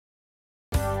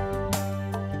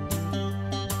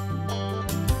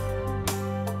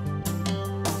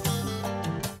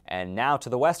And now to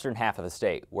the western half of the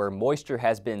state, where moisture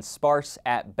has been sparse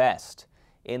at best.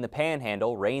 In the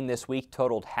Panhandle, rain this week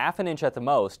totaled ½ an inch at the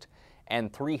most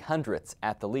and 0.03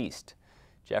 at the least.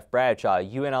 Jeff Bradshaw,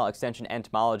 UNL Extension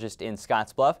entomologist in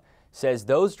Scottsbluff, says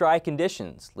those dry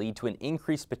conditions lead to an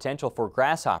increased potential for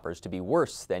grasshoppers to be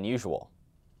worse than usual.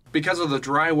 Because of the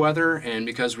dry weather and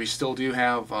because we still do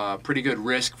have pretty good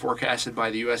risk forecasted by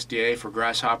the USDA for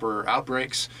grasshopper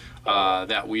outbreaks,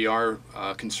 that we are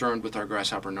concerned with our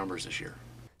grasshopper numbers this year.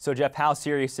 So Jeff, how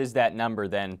serious is that number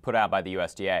then put out by the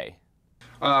USDA?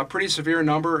 Pretty severe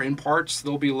number. In parts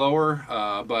they'll be lower,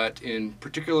 but in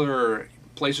particular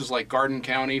places like Garden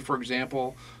County, for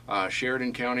example,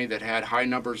 Sheridan County that had high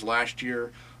numbers last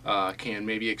year can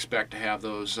maybe expect to have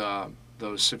those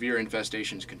severe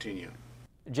infestations continue.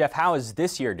 Jeff, how is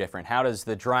this year different? How does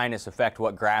the dryness affect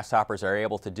what grasshoppers are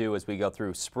able to do as we go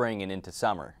through spring and into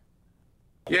summer?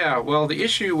 Yeah, well, the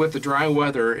issue with the dry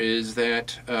weather is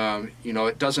that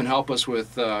it doesn't help us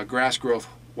with grass growth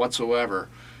whatsoever,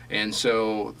 and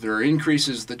so there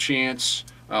increases the chance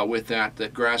with that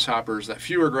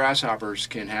fewer grasshoppers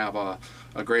can have a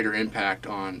greater impact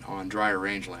on drier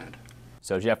rangeland.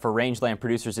 So Jeff, for rangeland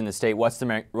producers in the state, what's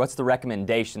the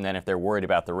recommendation then if they're worried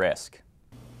about the risk?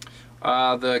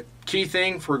 The key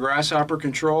thing for grasshopper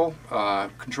control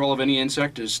of any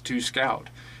insect, is to scout.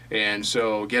 And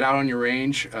so get out on your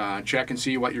range, check and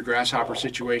see what your grasshopper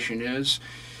situation is.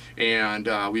 And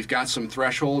we've got some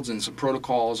thresholds and some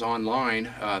protocols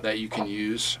online that you can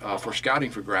use for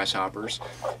scouting for grasshoppers.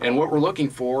 And what we're looking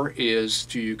for is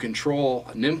to control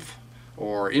nymph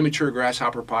or immature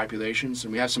grasshopper populations.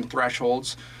 And we have some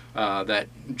thresholds that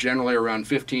generally around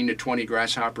 15 to 20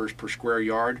 grasshoppers per square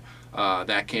yard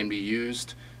that can be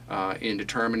used in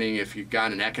determining if you've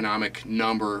got an economic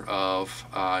number of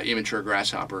immature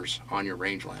grasshoppers on your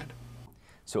rangeland.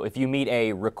 So if you meet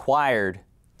a required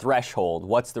threshold,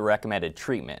 what's the recommended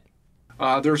treatment?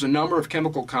 There's a number of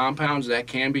chemical compounds that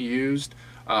can be used.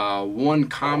 One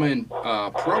common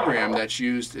program that's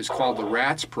used is called the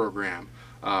RATS program,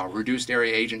 reduced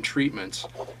area agent treatments.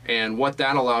 And what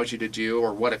that allows you to do,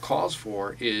 or what it calls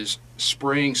for, is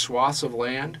spraying swaths of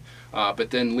land, but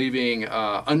then leaving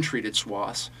untreated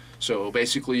swaths. So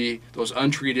basically those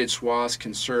untreated swaths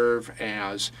can serve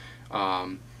as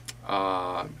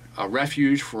a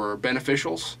refuge for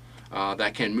beneficials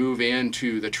that can move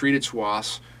into the treated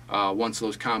swaths once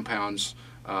those compounds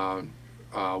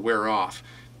wear off.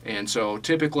 And so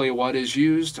typically what is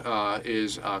used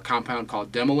is a compound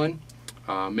called demolin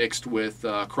mixed with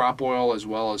crop oil as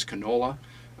well as canola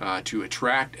to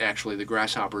attract actually the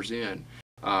grasshoppers in.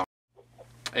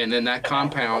 And then that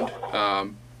compound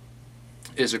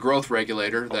is a growth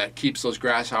regulator that keeps those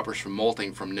grasshoppers from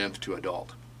molting from nymph to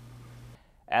adult.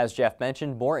 As Jeff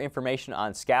mentioned, more information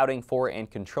on scouting for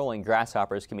and controlling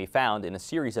grasshoppers can be found in a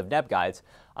series of NEB guides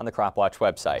on the CropWatch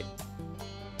website.